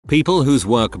People whose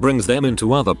work brings them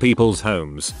into other people's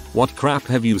homes. What crap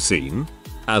have you seen?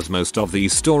 As most of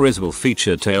these stories will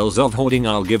feature tales of hoarding,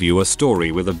 I'll give you a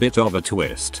story with a bit of a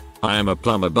twist. I am a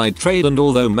plumber by trade, and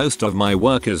although most of my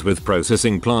work is with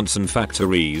processing plants and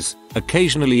factories,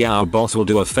 occasionally our boss will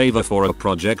do a favor for a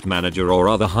project manager or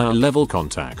other higher level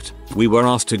contact. We were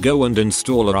asked to go and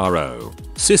install a RO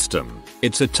system.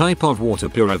 It's a type of water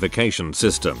purification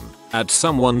system at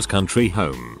someone's country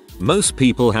home. Most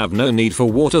people have no need for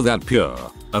water that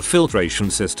pure. A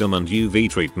filtration system and UV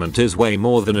treatment is way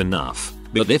more than enough.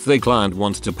 But if the client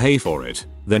wants to pay for it,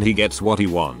 then he gets what he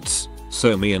wants.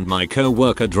 So me and my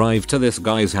co-worker drive to this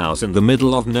guy's house in the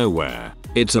middle of nowhere.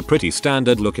 It's a pretty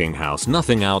standard looking house,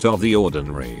 nothing out of the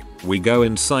ordinary. We go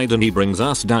inside and he brings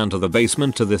us down to the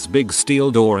basement to this big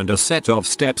steel door and a set of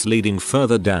steps leading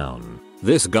further down.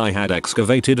 This guy had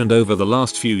excavated and over the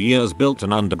last few years built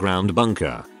an underground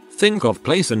bunker. Think of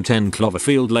place in 10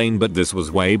 Cloverfield Lane, but this was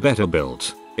way better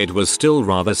built. It was still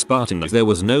rather Spartan as there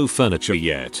was no furniture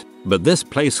yet, but this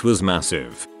place was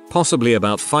massive. Possibly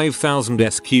about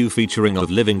 5,000 SQ featuring a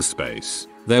living space.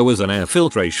 There was an air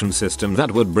filtration system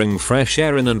that would bring fresh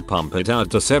air in and pump it out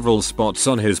to several spots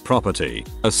on his property.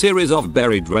 A series of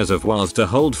buried reservoirs to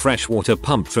hold fresh water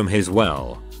pumped from his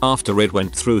well. After it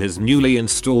went through his newly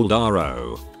installed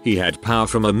RO, he had power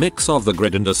from a mix of the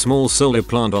grid and a small solar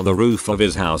plant on the roof of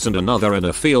his house and another in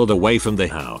a field away from the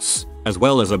house, as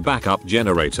well as a backup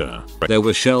generator. There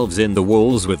were shelves in the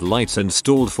walls with lights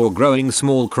installed for growing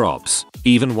small crops.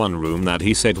 Even one room that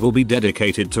he said will be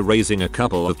dedicated to raising a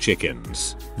couple of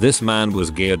chickens. This man was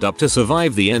geared up to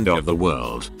survive the end of the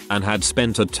world, and had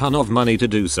spent a ton of money to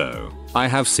do so. I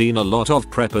have seen a lot of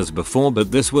preppers before,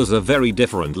 but this was a very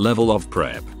different level of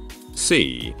prep.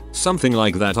 See, something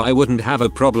like that I wouldn't have a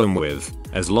problem with,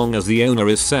 as long as the owner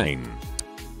is sane.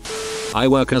 I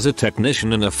work as a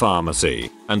technician in a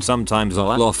pharmacy, and sometimes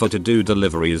I'll offer to do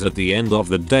deliveries at the end of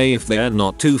the day if they're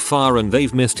not too far and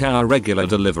they've missed our regular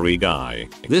delivery guy.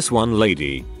 This one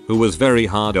lady, who was very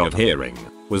hard of hearing,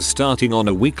 was starting on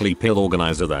a weekly pill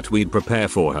organizer that we'd prepare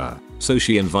for her, so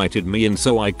she invited me in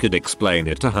so I could explain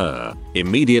it to her.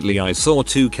 Immediately I saw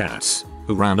two cats,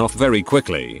 who ran off very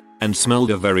quickly, and smelled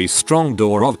a very strong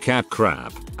odor of cat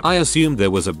crap. I assumed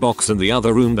there was a box in the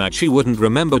other room that she wouldn't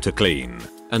remember to clean,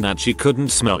 and that she couldn't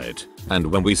smell it.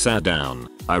 And when we sat down,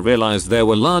 I realized there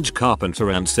were large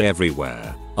carpenter ants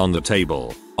everywhere. On the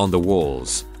table, on the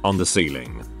walls, on the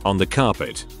ceiling, on the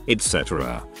carpet,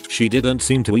 etc. She didn't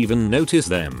seem to even notice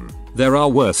them. There are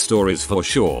worse stories for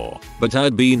sure, but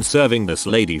I'd been serving this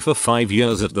lady for 5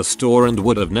 years at the store and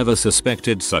would have never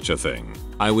suspected such a thing.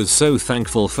 I was so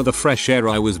thankful for the fresh air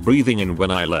I was breathing in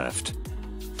when I left.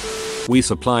 We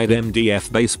supplied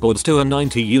MDF baseboards to a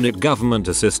 90-unit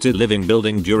government-assisted living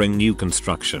building during new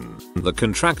construction. The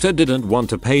contractor didn't want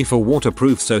to pay for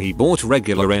waterproof, so he bought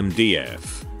regular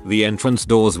MDF. The entrance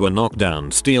doors were knocked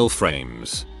down steel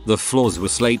frames. The floors were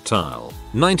slate tile.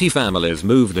 90 families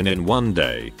moved in one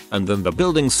day, and then the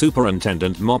building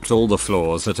superintendent mopped all the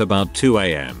floors at about 2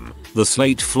 AM. The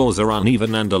slate floors are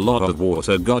uneven and a lot of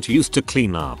water got used to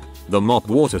clean up. The mop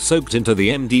water soaked into the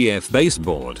MDF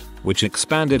baseboard, which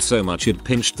expanded so much it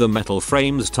pinched the metal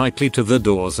frames tightly to the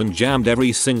doors and jammed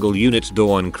every single unit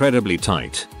door incredibly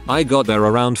tight. I got there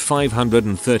around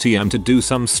 5:30 am to do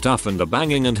some stuff and the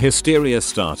banging and hysteria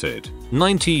started.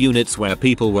 90 units where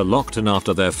people were locked in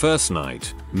after their first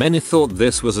night. Many thought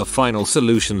this was a final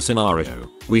solution scenario.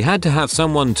 We had to have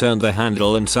someone turn the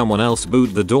handle and someone else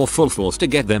boot the door full force to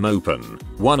get them open,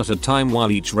 one at a time, while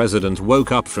each resident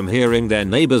woke up from hearing their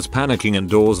neighbors panicking and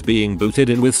doors being booted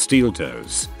in with steel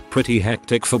toes. Pretty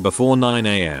hectic for before 9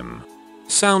 AM.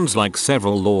 Sounds like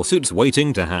several lawsuits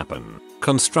waiting to happen.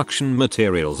 Construction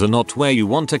materials are not where you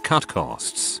want to cut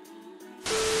costs.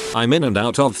 I'm in and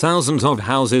out of thousands of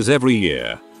houses every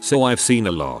year, so I've seen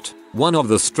a lot. One of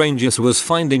the strangest was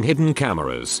finding hidden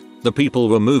cameras. The people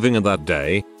were moving in that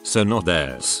day, so not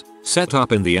theirs. Set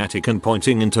up in the attic and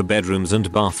pointing into bedrooms and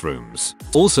bathrooms.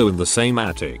 Also in the same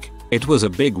attic, it was a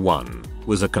big one,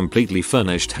 was a completely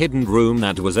furnished hidden room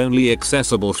that was only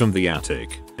accessible from the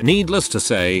attic. Needless to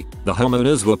say, the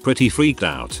homeowners were pretty freaked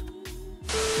out.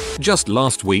 Just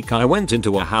last week I went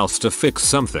into a house to fix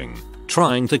something,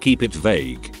 trying to keep it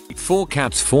vague. 4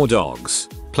 cats, 4 dogs.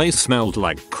 Place smelled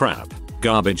like crap.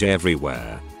 Garbage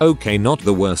everywhere. Okay, not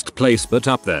the worst place, but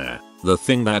up there. The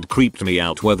thing that creeped me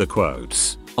out were the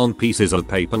quotes. On pieces of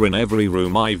paper in every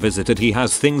room I visited he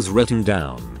has things written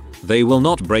down. They will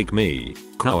not break me.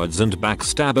 Cowards and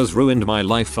backstabbers ruined my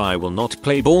life. I will not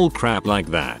play ball crap like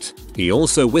that. He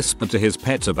also whispered to his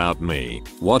pets about me,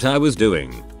 what I was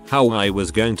doing, how I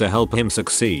was going to help him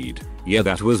succeed. Yeah,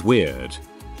 that was weird.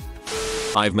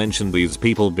 I've mentioned these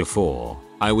people before.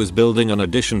 I was building an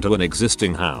addition to an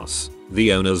existing house.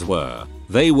 The owners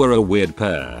they were a weird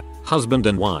pair, husband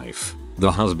and wife.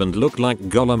 The husband looked like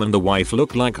Gollum and the wife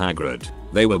looked like Hagrid.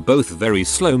 They were both very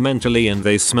slow mentally and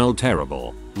they smelled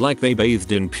terrible, like they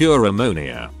bathed in pure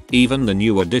ammonia. Even the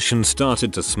new addition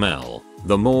started to smell.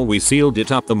 The more we sealed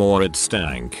it up, the more it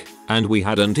stank. And we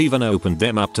hadn't even opened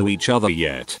them up to each other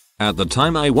yet. At the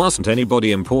time I wasn't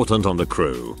anybody important on the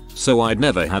crew, so I'd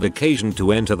never had occasion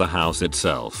to enter the house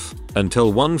itself.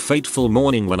 Until one fateful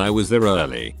morning when I was there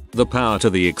early. The power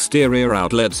to the exterior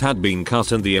outlets had been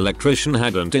cut and the electrician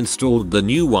hadn't installed the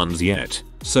new ones yet.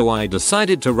 So I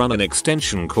decided to run an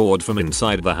extension cord from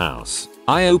inside the house.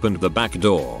 I opened the back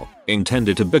door,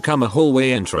 intended to become a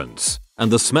hallway entrance,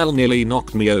 and the smell nearly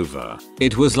knocked me over.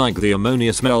 It was like the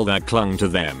ammonia smell that clung to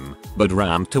them, but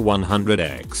ramped to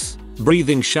 100x.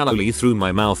 Breathing shallowly through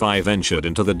my mouth, I ventured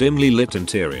into the dimly lit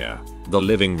interior. The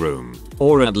living room,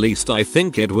 or at least I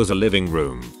think it was a living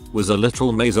room, was a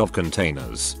little maze of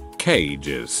containers,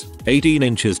 cages, 18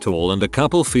 inches tall and a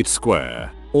couple feet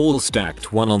square, all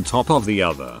stacked one on top of the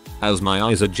other. As my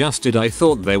eyes adjusted, I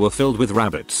thought they were filled with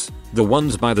rabbits. The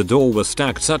ones by the door were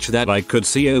stacked such that I could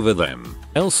see over them.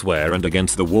 Elsewhere and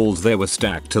against the walls they were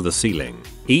stacked to the ceiling,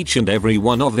 each and every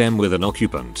one of them with an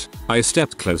occupant. I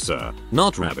stepped closer.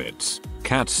 Not rabbits.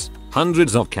 Cats.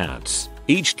 Hundreds of cats.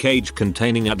 Each cage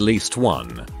containing at least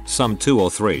one, some 2 or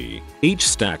 3, each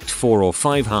stacked 4 or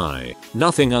 5 high,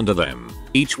 nothing under them,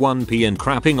 each one peeing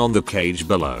crapping on the cage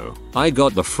below. I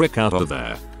got the frick out of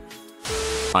there.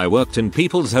 I worked in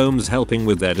people's homes helping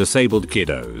with their disabled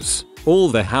kiddos. All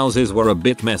the houses were a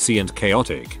bit messy and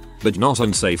chaotic, but not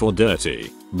unsafe or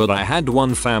dirty. But I had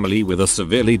one family with a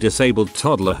severely disabled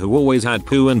toddler who always had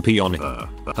poo and pee on her.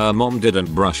 Her mom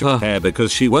didn't brush her hair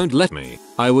because she won't let me.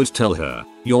 I would tell her,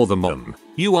 "You're the mom.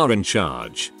 You are in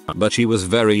charge." But she was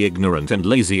very ignorant and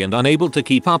lazy and unable to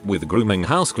keep up with grooming,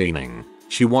 house cleaning.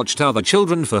 She watched other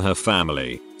children for her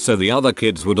family, so the other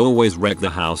kids would always wreck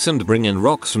the house and bring in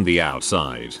rocks from the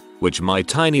outside, which my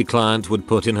tiny client would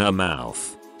put in her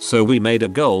mouth. So we made a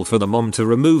goal for the mom to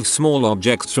remove small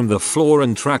objects from the floor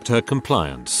and tracked her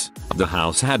compliance. The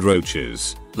house had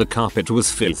roaches. The carpet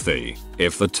was filthy.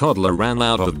 If the toddler ran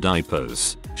out of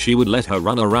diapers, she would let her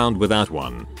run around without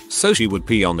one. So she would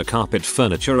pee on the carpet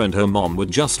furniture and her mom would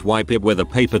just wipe it with a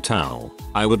paper towel.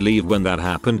 I would leave when that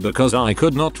happened because I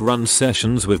could not run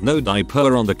sessions with no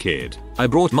diaper on the kid. I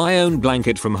brought my own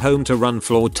blanket from home to run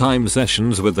floor time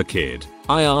sessions with the kid.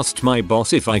 I asked my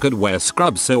boss if I could wear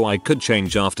scrubs so I could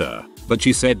change after, but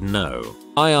she said no.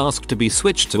 I asked to be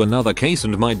switched to another case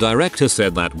and my director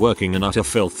said that working in utter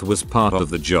filth was part of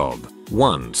the job.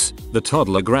 Once, the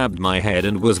toddler grabbed my head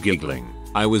and was giggling.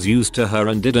 I was used to her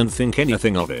and didn't think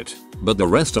anything of it. But the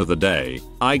rest of the day,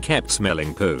 I kept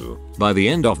smelling poo. By the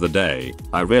end of the day,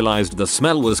 I realized the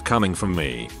smell was coming from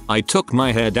me. I took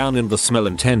my hair down and the smell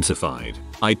intensified.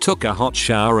 I took a hot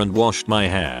shower and washed my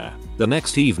hair. The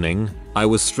next evening, I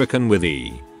was stricken with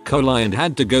E. coli and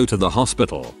had to go to the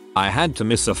hospital. I had to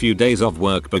miss a few days of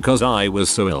work because I was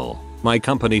so ill. My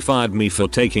company fired me for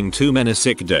taking too many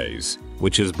sick days,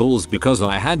 which is bulls because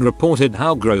I had reported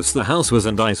how gross the house was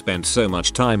and I spent so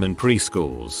much time in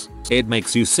preschools. It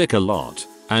makes you sick a lot.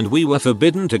 And we were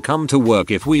forbidden to come to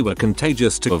work if we were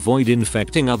contagious to avoid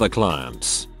infecting other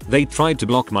clients. They tried to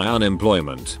block my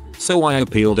unemployment, so I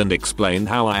appealed and explained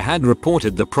how I had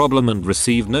reported the problem and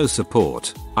received no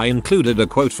support. I included a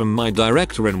quote from my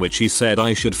director in which he said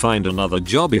I should find another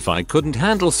job if I couldn't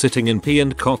handle sitting in pee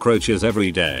and cockroaches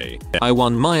every day. I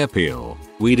won my appeal.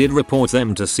 We did report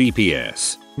them to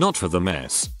CPS, not for the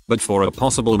mess, but for a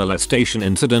possible molestation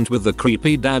incident with the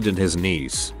creepy dad and his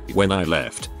niece. When I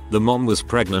left, the mom was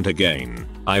pregnant again.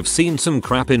 I've seen some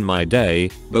crap in my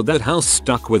day, but that house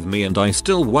stuck with me and I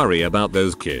still worry about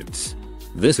those kids.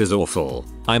 This is awful.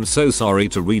 I'm so sorry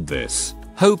to read this.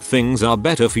 Hope things are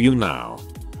better for you now.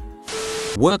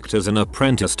 Worked as an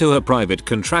apprentice to a private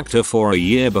contractor for a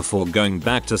year before going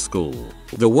back to school.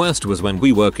 The worst was when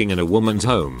we working in a woman's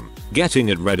home, getting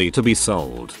it ready to be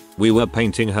sold. We were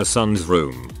painting her son's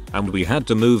room, and we had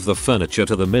to move the furniture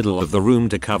to the middle of the room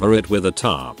to cover it with a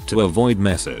tarp to avoid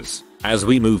messes. As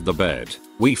we moved the bed,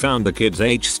 we found the kid's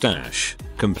H stash,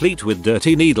 complete with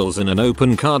dirty needles in an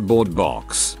open cardboard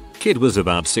box. Kid was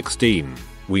about 16.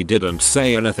 We didn't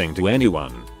say anything to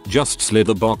anyone, just slid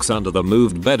the box under the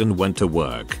moved bed and went to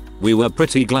work. We were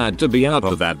pretty glad to be out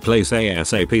of that place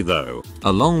ASAP though.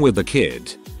 Along with the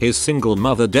kid, his single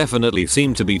mother definitely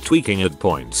seemed to be tweaking at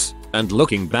points, and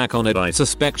looking back on it I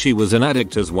suspect she was an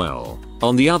addict as well.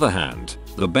 On the other hand,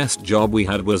 The best job we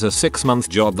had was a 6-month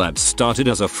job that started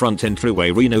as a front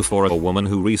entryway reno for a woman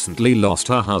who recently lost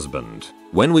her husband.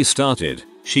 When we started,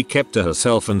 she kept to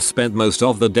herself and spent most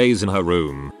of the days in her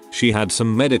room. She had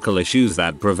some medical issues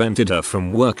that prevented her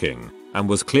from working and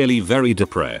was clearly very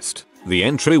depressed. The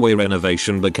entryway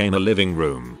renovation became a living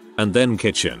room, and then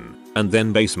kitchen, and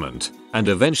then basement, and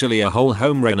eventually a whole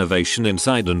home renovation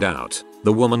inside and out.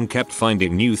 The woman kept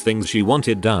finding new things she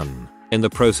wanted done. In the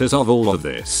process of all of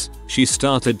this, she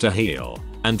started to heal,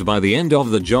 and by the end of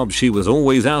the job she was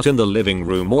always out in the living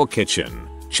room or kitchen,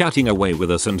 chatting away with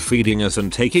us and feeding us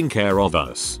and taking care of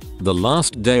us. The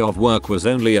last day of work was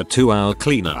only a 2-hour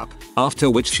cleanup, after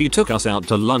which she took us out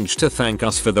to lunch to thank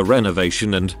us for the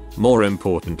renovation and, more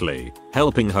importantly,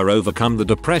 helping her overcome the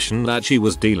depression that she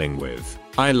was dealing with.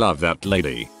 I love that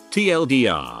lady.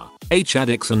 TLDR.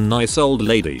 Addicts and nice old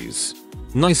ladies.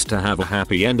 Nice to have a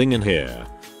happy ending in here.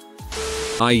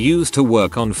 I used to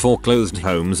work on foreclosed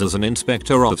homes as an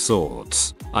inspector of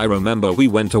sorts. I remember we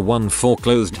went to one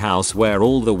foreclosed house where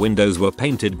all the windows were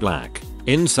painted black.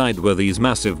 Inside were these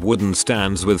massive wooden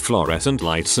stands with fluorescent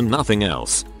lights and nothing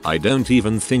else. I don't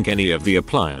even think any of the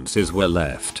appliances were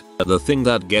left. The thing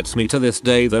that gets me to this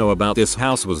day though about this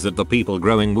house was that the people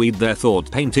growing weed there thought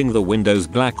painting the windows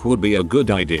black would be a good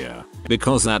idea,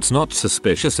 because that's not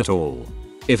suspicious at all.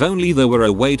 If only there were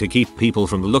a way to keep people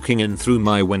from looking in through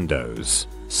my windows.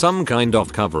 Some kind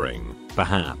of covering,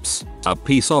 perhaps, a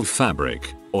piece of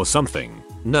fabric, or something.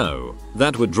 No,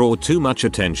 that would draw too much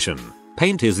attention.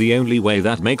 Paint is the only way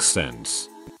that makes sense.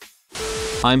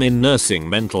 I'm in nursing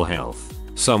mental health.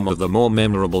 Some of the more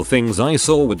memorable things I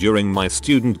saw were during my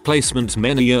student placement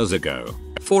many years ago.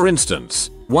 For instance,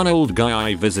 one old guy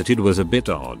I visited was a bit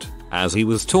odd. As he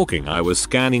was talking I was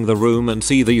scanning the room and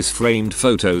see these framed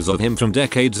photos of him from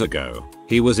decades ago.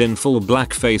 He was in full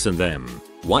blackface in them.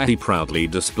 Why he proudly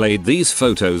displayed these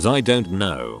photos I don't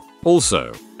know.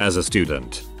 Also, as a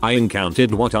student, I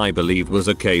encountered what I believed was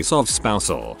a case of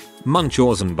spousal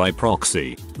Munchausen by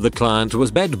proxy. The client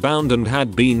was bedbound and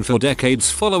had been for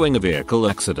decades following a vehicle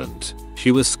accident.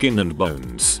 She was skin and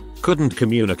bones, couldn't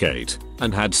communicate,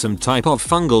 and had some type of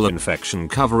fungal infection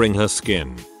covering her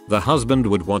skin. The husband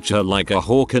would watch her like a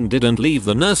hawk and didn't leave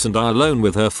the nurse and I alone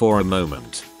with her for a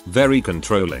moment. Very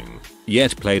controlling,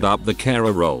 yet played up the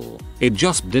carer role. It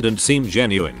just didn't seem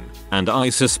genuine, and I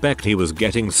suspect he was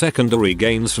getting secondary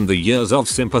gains from the years of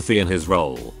sympathy in his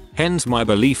role. Hence my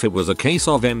belief it was a case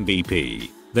of MVP.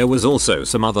 There was also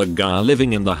some other guy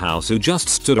living in the house who just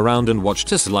stood around and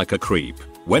watched us like a creep.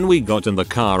 When we got in the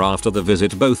car after the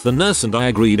visit both the nurse and I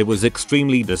agreed it was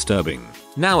extremely disturbing.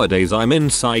 Nowadays I'm in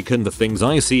psych and the things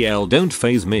I see don't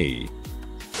faze me.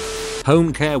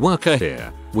 Home care worker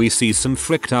here. We see some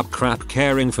fricked up crap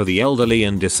caring for the elderly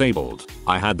and disabled.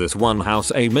 I had this one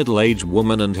house, a middle-aged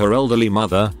woman and her elderly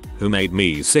mother, who made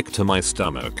me sick to my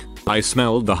stomach. I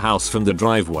smelled the house from the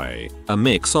driveway, a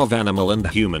mix of animal and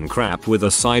human crap with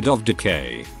a side of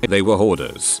decay. They were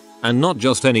hoarders, and not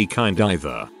just any kind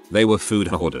either. They were food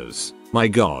hoarders. My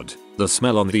god, the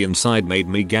smell on the inside made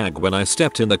me gag when I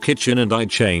stepped in the kitchen and I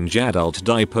change adult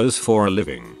diapers for a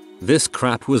living. This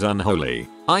crap was unholy.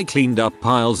 I cleaned up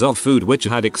piles of food which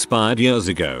had expired years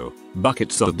ago,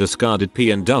 buckets of discarded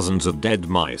pee and dozens of dead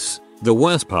mice. The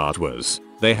worst part was,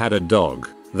 they had a dog.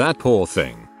 That poor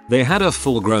thing. They had a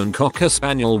full-grown cocker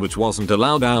spaniel which wasn't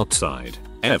allowed outside,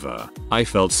 ever. I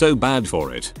felt so bad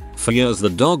for it. For years the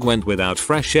dog went without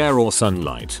fresh air or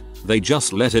sunlight. They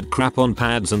just let it crap on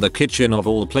pads in the kitchen of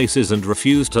all places and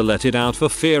refused to let it out for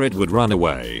fear it would run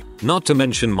away. Not to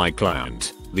mention my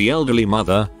client, the elderly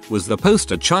mother, was the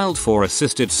poster child for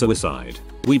assisted suicide.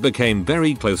 We became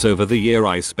very close over the year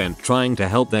I spent trying to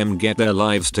help them get their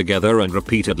lives together, and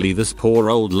repeatedly this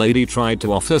poor old lady tried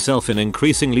to off herself in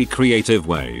increasingly creative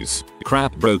ways.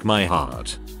 Crap broke my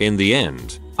heart. In the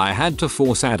end, I had to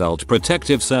force Adult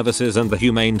Protective Services and the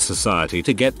Humane Society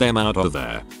to get them out of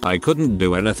there. I couldn't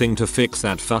do anything to fix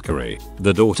that fuckery.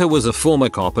 The daughter was a former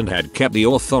cop and had kept the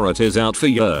authorities out for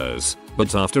years.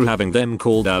 But after having them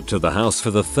called out to the house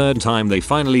for the third time they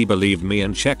finally believed me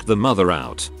and checked the mother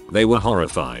out. They were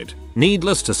horrified.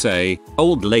 Needless to say,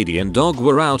 old lady and dog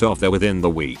were out of there within the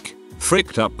week.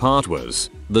 Fricked up part was,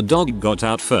 the dog got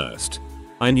out first.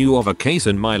 I knew of a case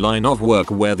in my line of work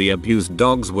where the abused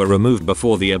dogs were removed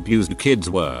before the abused kids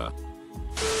were.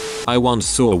 I once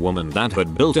saw a woman that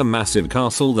had built a massive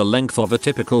castle the length of a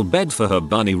typical bed for her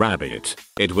bunny rabbit.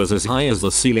 It was as high as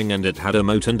the ceiling and it had a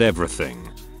moat and everything.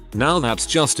 Now that's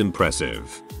just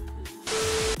impressive.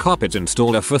 Carpet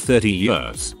installer for 30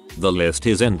 years. The list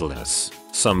is endless.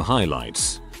 Some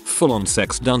highlights. full-on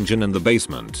sex dungeon in the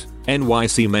basement.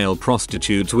 NYC male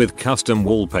prostitutes with custom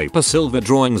wallpaper silver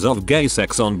drawings of gay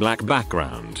sex on black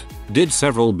background. Did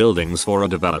several buildings for a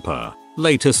developer.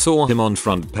 Later saw him on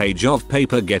front page of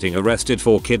paper getting arrested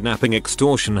for kidnapping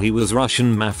extortion. He was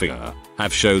Russian mafia.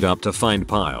 Have showed up to find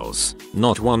piles.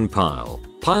 Not one pile.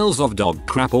 Piles of dog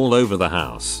crap all over the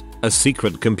house. A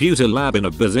secret computer lab in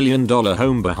a bazillion-dollar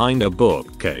home behind a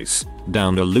bookcase.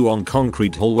 Down a long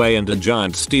concrete hallway and a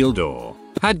giant steel door.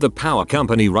 Had the power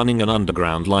company running an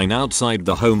underground line outside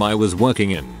the home I was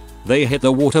working in. They hit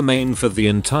the water main for the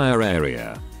entire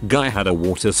area. Guy had a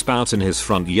water spout in his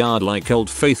front yard like Old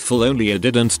Faithful, only it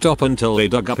didn't stop until they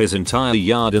dug up his entire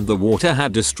yard and the water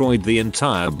had destroyed the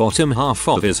entire bottom half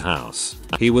of his house.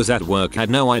 He was at work,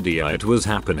 had no idea it was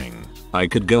happening. I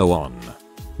could go on.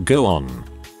 Go on.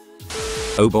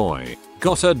 Oh boy.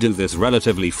 Gotta do this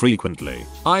relatively frequently.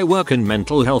 I work in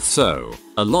mental health, so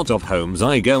a lot of homes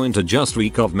I go into just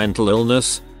reek of mental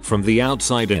illness from the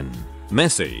outside in.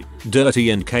 Messy, dirty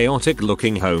and chaotic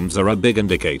looking homes are a big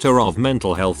indicator of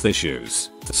mental health issues.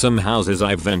 Some houses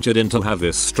I've ventured into have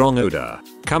this strong odor,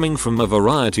 coming from a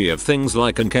variety of things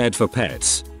like uncared for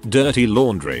pets, dirty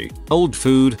laundry, old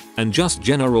food, and just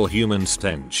general human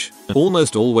stench.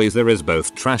 Almost always there is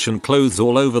both trash and clothes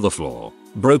all over the floor,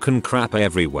 broken crap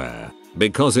everywhere.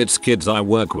 Because it's kids I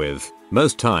work with,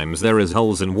 most times there is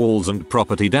holes in walls and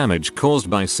property damage caused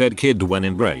by said kid when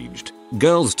enraged.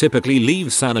 Girls typically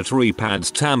leave sanitary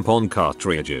pads, tampon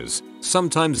cartridges,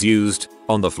 sometimes used,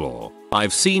 on the floor.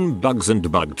 I've seen bugs and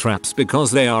bug traps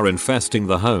because they are infesting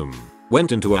the home.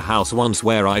 Went into a house once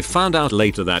where I found out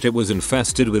later that it was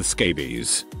infested with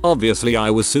scabies. Obviously I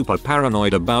was super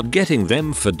paranoid about getting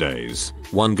them for days.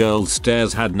 One girl's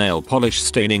stairs had nail polish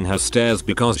staining her stairs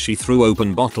because she threw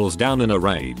open bottles down in a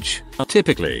rage.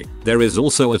 Typically, there is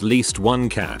also at least one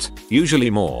cat, usually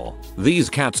more. These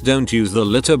cats don't use the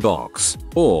litter box,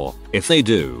 or, if they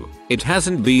do, it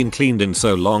hasn't been cleaned in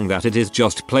so long that it is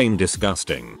just plain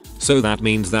disgusting. So that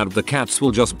means that the cats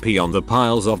will just pee on the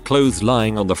piles of clothes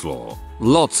lying on the floor.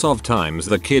 Lots of times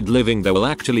the kid living there will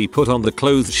actually put on the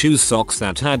clothes, shoes, socks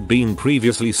that had been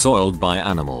previously soiled by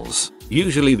animals.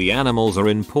 Usually the animals are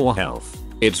in poor health.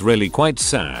 It's really quite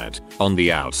sad. On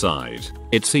the outside,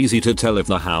 it's easy to tell if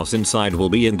the house inside will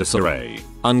be in disarray.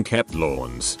 Unkept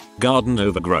lawns, garden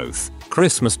overgrowth,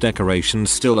 Christmas decorations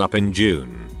still up in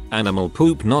June, animal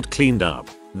poop not cleaned up.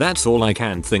 That's all I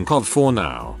can think of for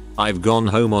now. I've gone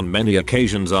home on many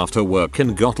occasions after work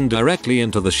and gotten directly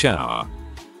into the shower.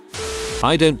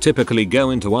 I don't typically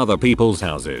go into other people's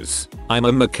houses. I'm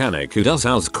a mechanic who does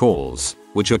house calls,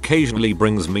 which occasionally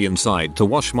brings me inside to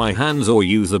wash my hands or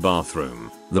use the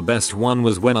bathroom. The best one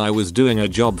was when I was doing a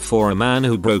job for a man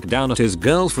who broke down at his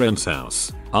girlfriend's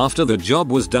house. After the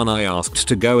job was done I asked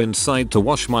to go inside to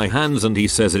wash my hands and he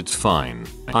says it's fine.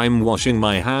 I'm washing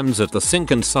my hands at the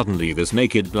sink and suddenly this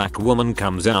naked black woman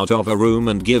comes out of a room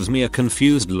and gives me a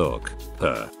confused look.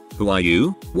 Her. Who are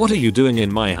you? What are you doing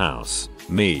in my house?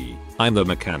 Me. I'm the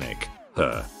mechanic.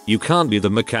 Her. You can't be the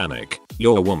mechanic.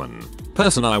 You're a woman.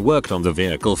 Person I worked on the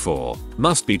vehicle for.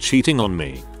 Must be cheating on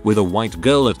me. With a white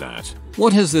girl at that.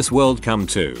 What has this world come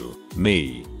to?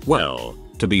 Me. Well,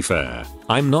 to be fair,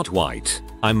 I'm not white.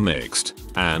 I'm mixed.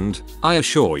 And, I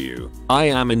assure you, I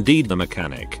am indeed the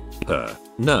mechanic. Her.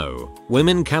 No,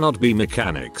 women cannot be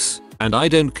mechanics. And I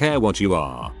don't care what you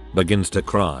are. Begins to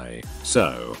cry.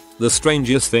 So, the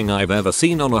strangest thing I've ever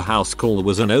seen on a house call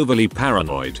was an overly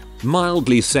paranoid,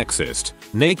 mildly sexist,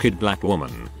 naked black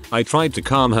woman. I tried to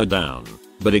calm her down,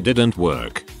 but it didn't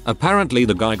work. Apparently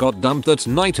the guy got dumped that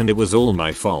night and it was all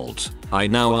my fault. I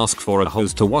now ask for a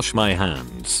hose to wash my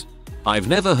hands. I've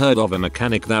never heard of a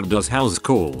mechanic that does house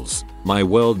calls. My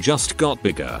world just got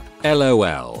bigger.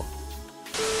 LOL.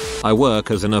 I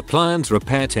work as an appliance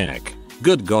repair tech.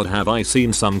 Good God, have I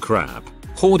seen some crap.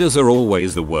 Hoarders are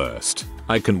always the worst.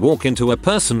 I can walk into a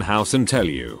person's house and tell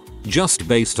you, just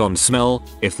based on smell,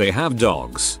 if they have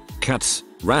dogs, cats,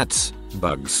 rats,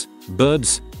 bugs,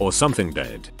 birds, or something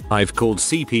dead. I've called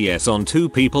CPS on 2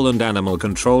 people and animal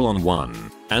control on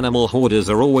 1. Animal hoarders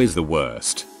are always the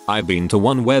worst. I've been to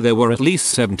one where there were at least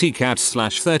 70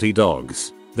 cats/30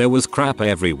 dogs. There was crap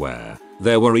everywhere.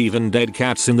 There were even dead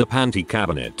cats in the panty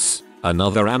cabinets.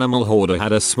 Another animal hoarder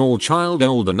had a small child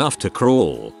old enough to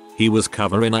crawl. He was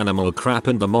covered in animal crap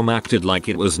and the mom acted like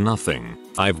it was nothing.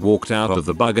 I've walked out of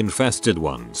the bug infested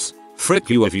ones. Frick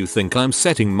you if you think I'm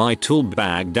setting my tool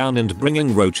bag down and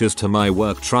bringing roaches to my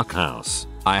work truck house.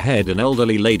 I had an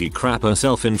elderly lady crap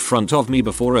herself in front of me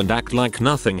before and act like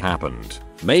nothing happened.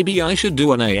 Maybe I should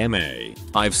do an AMA.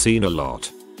 I've seen a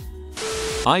lot.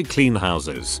 I clean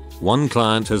houses. One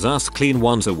client has us clean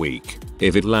once a week.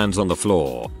 If it lands on the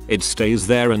floor, it stays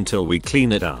there until we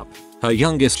clean it up. Her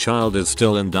youngest child is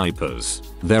still in diapers.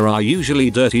 There are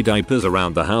usually dirty diapers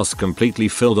around the house completely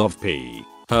filled of pee.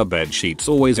 Her bed sheets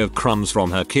always have crumbs from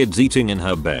her kids eating in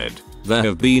her bed. There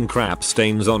have been crap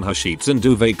stains on her sheets and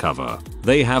duvet cover.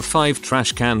 They have 5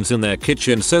 trash cans in their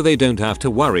kitchen so they don't have to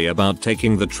worry about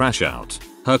taking the trash out.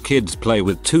 Her kids play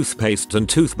with toothpaste and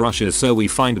toothbrushes so we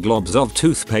find globs of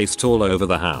toothpaste all over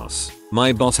the house.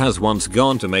 My boss has once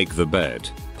gone to make the bed,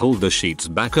 pulled the sheets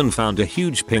back and found a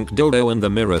huge pink dildo and the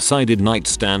mirror-sided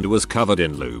nightstand was covered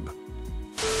in lube.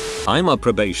 I'm a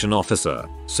probation officer,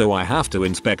 so I have to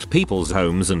inspect people's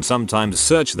homes and sometimes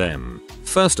search them.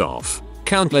 First off,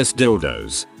 countless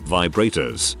dildos,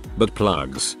 vibrators, butt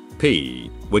plugs, pee,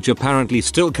 which apparently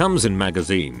still comes in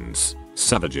magazines,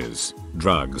 savages,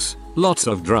 drugs, lots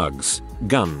of drugs,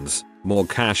 guns, more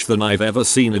cash than I've ever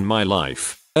seen in my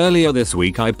life. Earlier this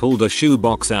week I pulled a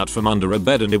shoebox out from under a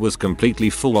bed and it was completely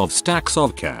full of stacks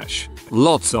of cash.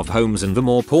 Lots of homes in the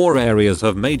more poor areas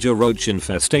have major roach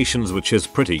infestations, which is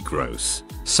pretty gross.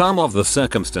 Some of the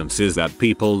circumstances that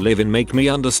people live in make me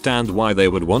understand why they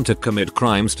would want to commit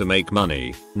crimes to make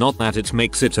money, not that it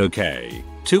makes it okay.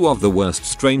 2 of the worst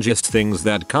strangest things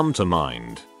that come to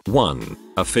mind. 1.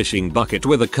 A fishing bucket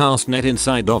with a cast net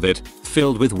inside of it,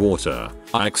 filled with water.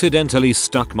 I accidentally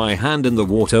stuck my hand in the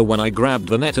water when I grabbed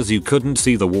the net as you couldn't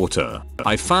see the water.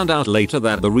 I found out later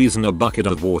that the reason a bucket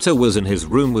of water was in his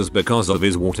room was because of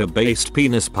his water-based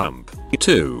penis pump.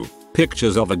 2.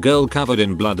 Pictures of a girl covered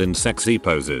in blood in sexy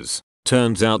poses.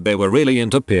 Turns out they were really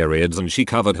into periods and she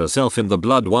covered herself in the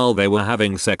blood while they were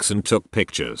having sex and took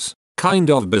pictures. Kind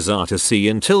of bizarre to see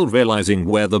until realizing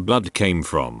where the blood came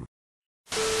from.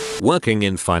 Working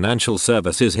in financial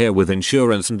services here with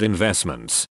insurance and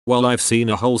investments, well, I've seen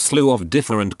a whole slew of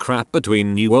different crap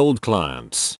between new old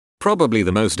clients. Probably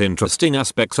the most interesting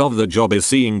aspects of the job is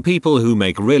seeing people who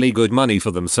make really good money for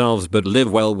themselves but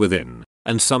live well within,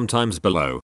 and sometimes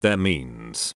below, their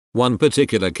means. One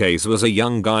particular case was a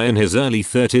young guy in his early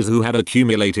 30s who had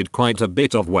accumulated quite a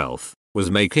bit of wealth, was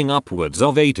making upwards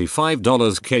of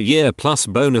 $85k a year plus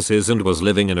bonuses and was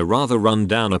living in a rather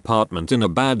run-down apartment in a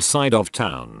bad side of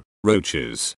town.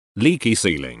 Roaches, leaky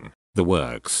ceiling, the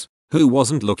works. Who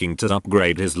wasn't looking to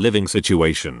upgrade his living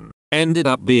situation. Ended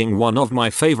up being one of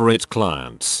my favorite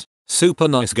clients. Super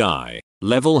nice guy,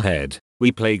 level head,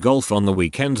 we play golf on the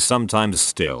weekends sometimes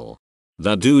still.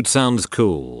 That dude sounds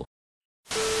cool.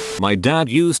 My dad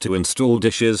used to install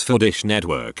dishes for Dish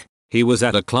Network. He was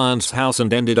at a client's house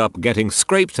and ended up getting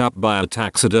scraped up by a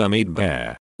taxidermied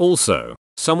bear. Also,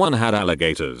 someone had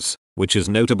alligators, which is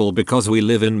notable because we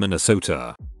live in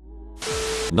Minnesota.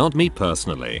 Not me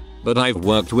personally, but I've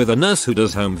worked with a nurse who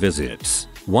does home visits.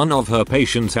 One of her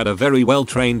patients had a very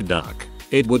well-trained duck.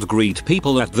 It would greet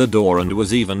people at the door and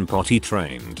was even potty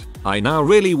trained. I now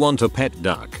really want a pet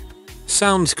duck.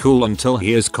 Sounds cool until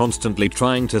he is constantly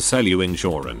trying to sell you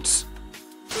insurance.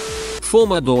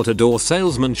 Former door-to-door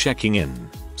salesman checking in.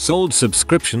 Sold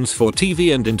subscriptions for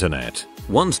TV and internet.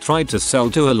 Once tried to sell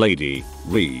to a lady,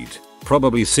 Reed,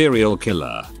 probably serial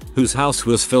killer, whose house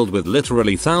was filled with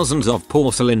literally thousands of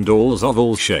porcelain dolls of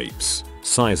all shapes,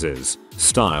 sizes,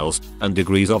 styles, and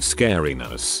degrees of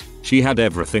scariness. She had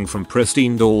everything from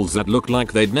pristine dolls that looked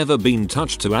like they'd never been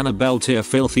touched to Annabelle tier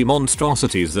filthy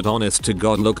monstrosities that honest to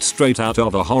God looked straight out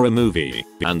of a horror movie,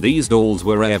 and these dolls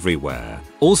were everywhere.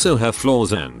 Also her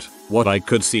floors and, what I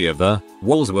could see of the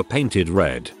walls were painted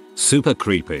red. Super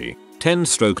creepy.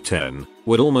 10/10,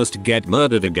 would almost get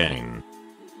murdered again.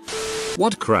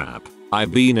 What crap.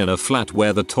 I've been in a flat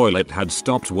where the toilet had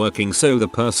stopped working, so the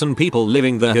people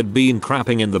living there had been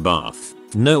crapping in the bath.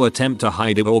 No attempt to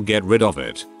hide it or get rid of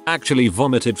it. Actually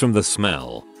vomited from the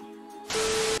smell.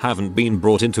 Haven't been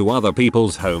brought into other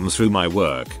people's homes through my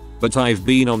work, but I've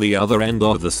been on the other end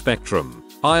of the spectrum.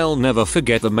 I'll never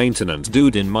forget the maintenance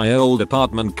dude in my old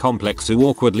apartment complex who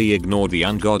awkwardly ignored the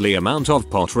ungodly amount of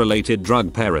pot-related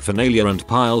drug paraphernalia and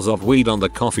piles of weed on the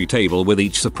coffee table with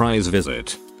each surprise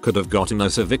visit. Could have gotten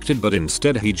us evicted, but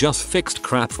instead he just fixed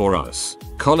crap for us.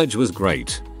 College was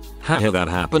great. Haha, that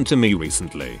happened to me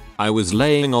recently. I was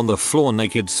laying on the floor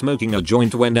naked smoking a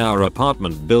joint when our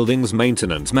apartment building's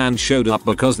maintenance man showed up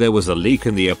because there was a leak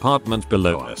in the apartment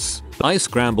below us. I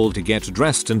scrambled to get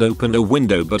dressed and opened a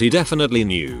window, but he definitely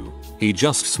knew. He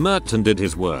just smirked and did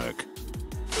his work.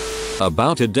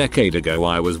 About a decade ago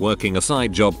I was working a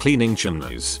side job cleaning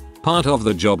chimneys. Part of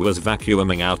the job was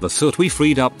vacuuming out the soot we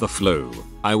freed up the flue.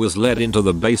 I was led into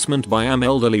the basement by an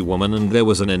elderly woman and there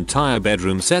was an entire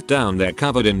bedroom set down there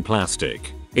covered in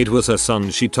plastic. It was her son,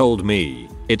 she told me.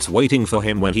 It's waiting for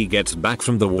him when he gets back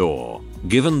from the war.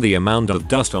 Given the amount of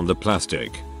dust on the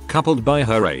plastic, coupled by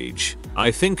her age,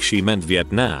 I think she meant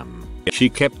Vietnam. She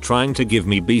kept trying to give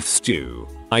me beef stew.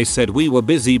 I said we were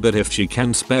busy, but if she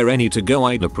can spare any to go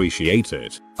I'd appreciate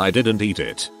it. I didn't eat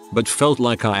it, but felt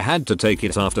like I had to take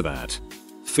it after that.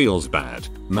 Feels bad,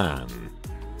 man.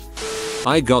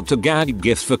 I got a gag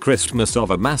gift for Christmas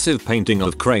of a massive painting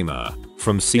of Kramer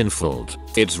from Seinfeld.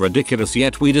 It's ridiculous,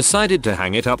 yet we decided to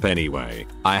hang it up anyway.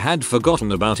 I had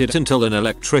forgotten about it until an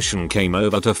electrician came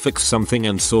over to fix something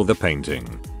and saw the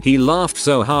painting. He laughed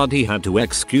so hard he had to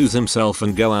excuse himself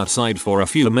and go outside for a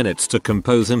few minutes to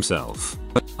compose himself.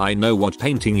 I know what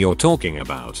painting you're talking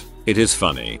about. It is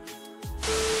funny.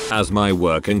 As my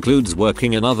work includes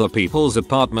working in other people's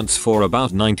apartments for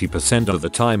about 90% of the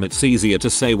time, it's easier to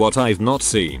say what I've not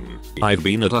seen. I've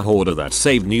been at a hoarder that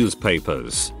saved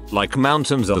newspapers, like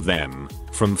mountains of them,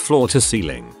 from floor to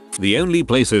ceiling. The only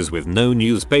places with no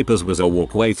newspapers was a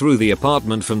walkway through the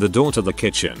apartment from the door to the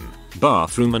kitchen,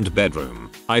 bathroom and bedroom.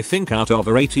 I think out of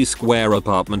a 80 square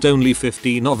apartment only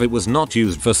 15 of it was not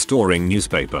used for storing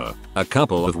newspaper. A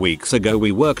couple of weeks ago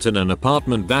we worked in an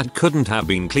apartment that couldn't have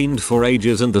been cleaned for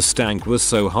ages and the stank was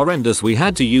so horrendous we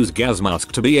had to use gas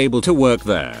mask to be able to work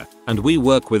there. And we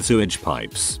work with sewage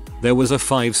pipes. There was a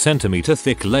 5 centimeter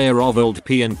thick layer of old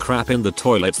pee and crap in the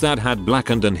toilets that had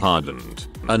blackened and hardened.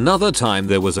 Another time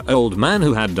there was an old man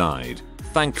who had died.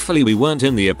 Thankfully we weren't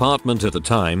in the apartment at the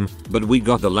time, but we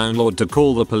got the landlord to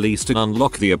call the police to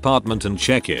unlock the apartment and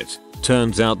check it.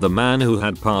 Turns out the man who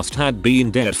had passed had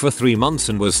been dead for 3 months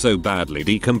and was so badly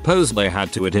decomposed they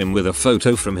had to add him with a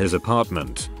photo from his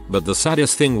apartment. But the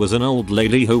saddest thing was an old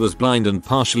lady who was blind and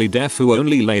partially deaf who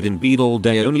only laid in bed all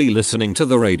day only listening to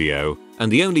the radio, and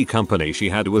the only company she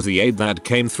had was the aide that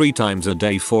came 3 times a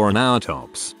day for an hour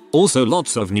tops. Also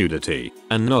lots of nudity,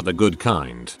 and not the good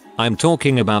kind. I'm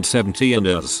talking about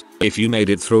 70-anders. If you made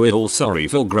it through it all, sorry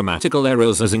for grammatical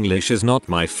errors as English is not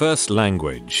my first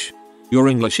language. Your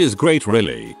English is great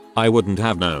really, I wouldn't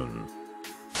have known.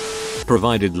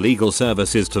 Provided legal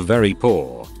services to very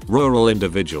poor, rural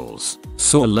individuals.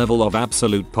 Saw a level of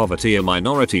absolute poverty a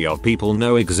minority of people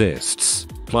know exists.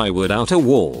 Plywood outer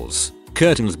walls,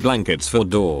 curtains, blankets for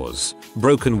doors,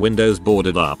 broken windows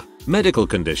boarded up, medical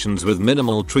conditions with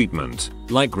minimal treatment,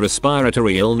 like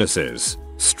respiratory illnesses,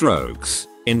 strokes,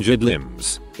 injured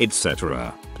limbs,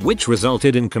 etc., which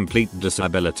resulted in complete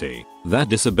disability. That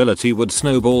disability would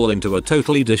snowball into a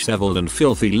totally disheveled and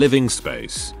filthy living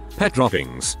space. Pet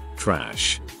droppings,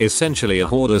 trash, essentially a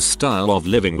hoarder's style of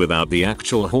living without the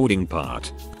actual hoarding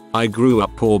part. I grew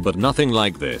up poor, but nothing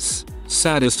like this.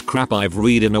 Saddest crap I've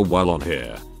read in a while on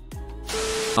here.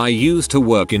 I used to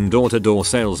work in door-to-door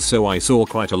sales, so I saw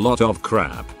quite a lot of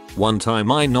crap. One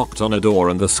time I knocked on a door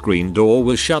and the screen door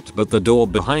was shut, but the door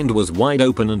behind was wide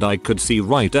open and I could see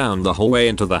right down the hallway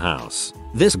into the house.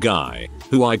 This guy,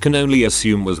 who I can only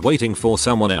assume was waiting for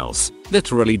someone else,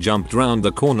 literally jumped round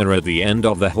the corner at the end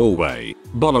of the hallway,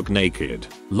 bollock naked,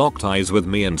 locked eyes with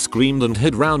me and screamed and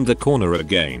hid round the corner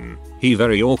again. He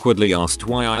very awkwardly asked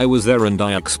why I was there and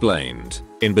I explained,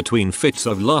 in between fits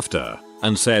of laughter,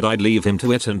 and said I'd leave him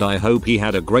to it and I hope he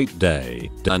had a great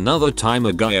day. Another time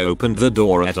a guy opened the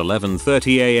door at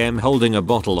 11:30 am holding a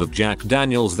bottle of Jack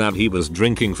Daniels that he was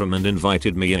drinking from and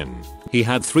invited me in. He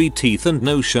had 3 teeth and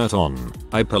no shirt on.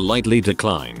 I politely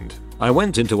declined. I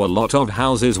went into a lot of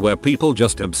houses where people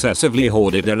just obsessively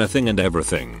hoarded anything and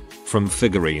everything, from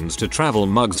figurines to travel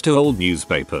mugs to old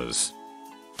newspapers.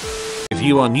 If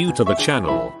you are new to the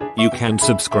channel, you can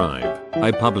subscribe.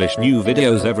 I publish new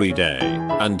videos every day.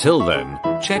 Until then,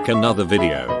 check another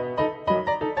video.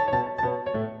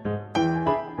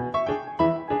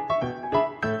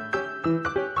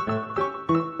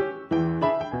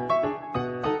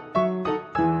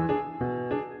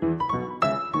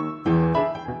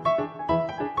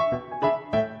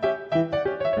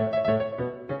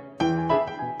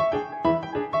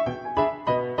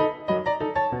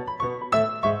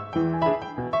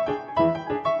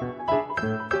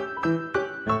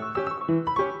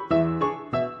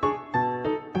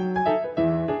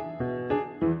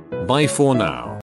 Bye for now.